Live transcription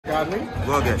Hadley.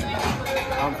 Go again.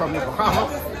 I'm from the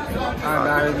Bahamas, and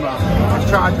I'm in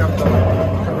charge of the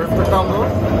Carifta Congo.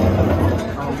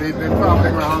 We've been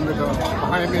traveling around with the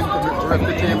Bahamian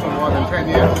Carifta team for more than 10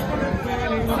 years.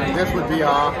 And this would be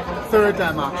our third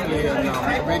time actually in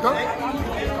Jamaica,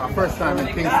 our first time in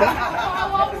Kingston.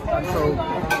 And so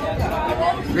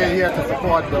we're here to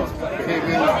support the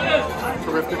Bahamian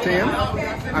Carifta team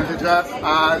and to just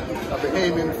add a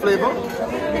Bahamian flavor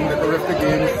in the Carifta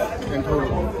games in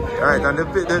total. Right, and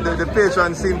the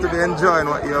patrons seem to be enjoying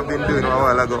what you have been doing a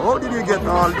while ago. How did you get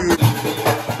all these?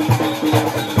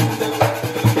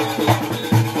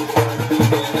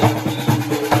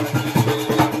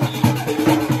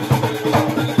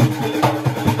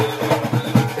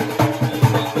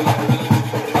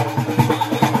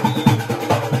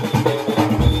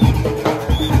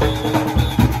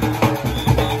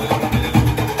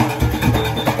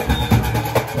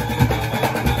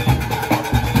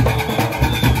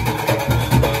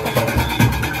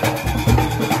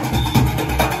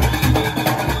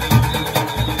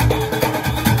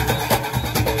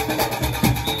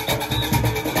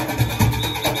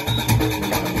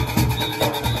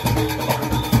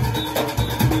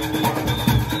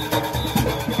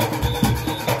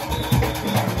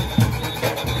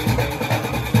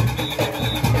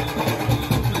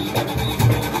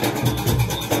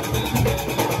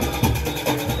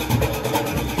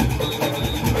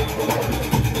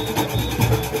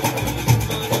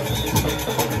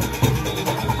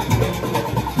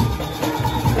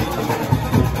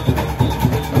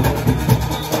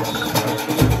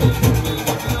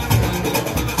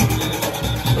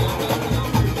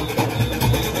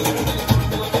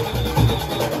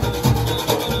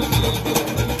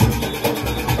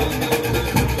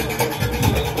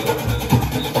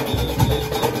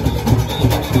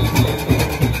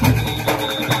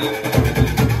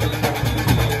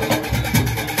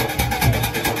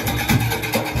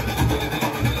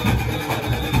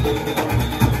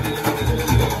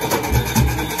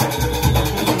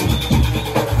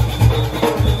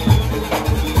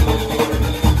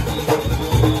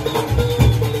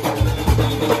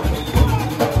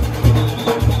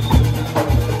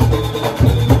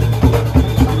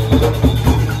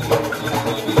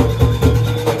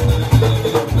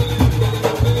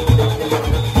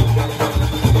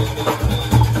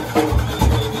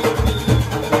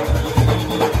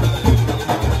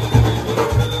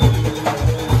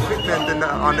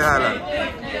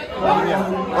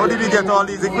 How did you get all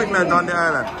these equipment on the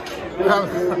island?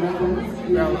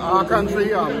 Well, our country,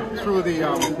 through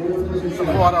the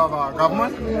support of our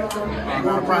government,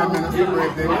 our Prime Minister,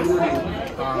 Greg Davis,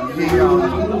 he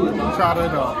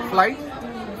chartered a flight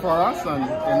for us, and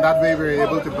in that way we were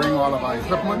able to bring all of our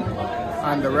equipment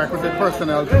and the requisite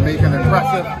personnel to make an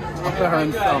impressive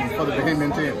appearance for the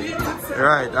Bahamian team.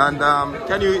 Right, and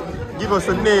can you give us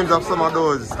the names of some of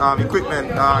those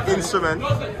equipment, instruments?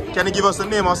 Can you give us the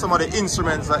name of some of the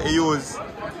instruments that you use?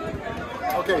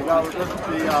 Okay, well, this is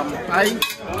the I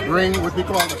bring what we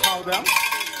call the cowbell,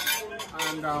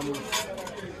 and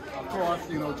of course,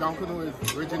 you know, John Canoe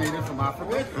is originated from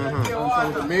Africa, and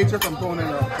so the major component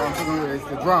of John Canoe is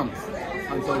the drums.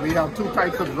 And so we have two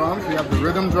types of drums. We have the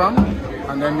rhythm drum,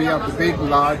 and then we have the big,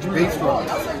 large bass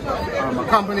drums.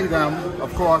 Accompany them,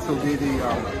 of course, will be the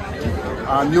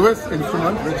our newest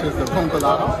instrument, which is the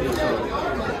concolada. It's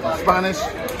a Spanish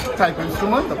type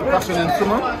instrument, a percussion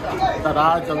instrument that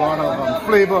adds a lot of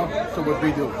flavor to what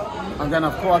we do. And then,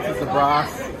 of course, it's a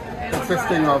brass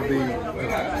consisting of the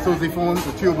sousaphones,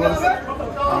 the tubas.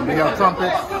 We have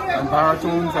trumpets and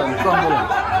baritones and trombones.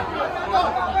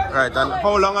 Right, and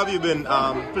how long have you been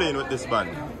playing with this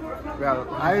band? Well,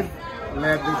 I've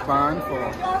led this band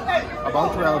for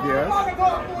about 12 years.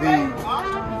 The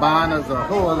band as a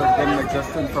whole has been in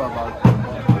existence for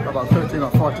about 13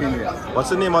 or 14 years. What's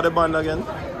the name of the band again?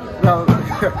 Well,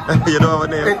 you don't have a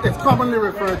name? It's commonly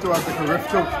referred to as the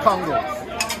Carifta Congos.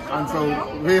 And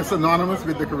so we're synonymous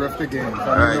with the Carifta games. And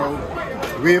right. You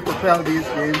know, we propel these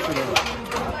games to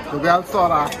the well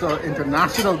sought after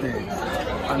international games.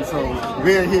 And so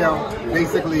we're here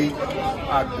basically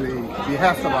at the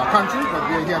behest of our country, but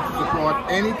we're here to support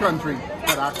any country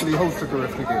that actually hosts the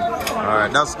Carifta games.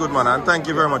 Alright, that's good, man, and thank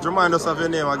you very much. Remind us of your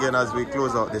name again as we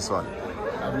close out this one.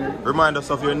 Remind us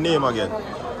of your name again.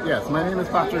 Yes, my name is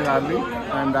Patrick Hadley,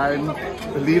 and I'm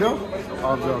the leader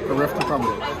of the Carifta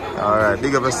Congo. Alright,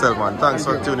 big up yourself, man. Thanks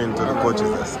for tuning to the Coach's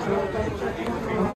Desk.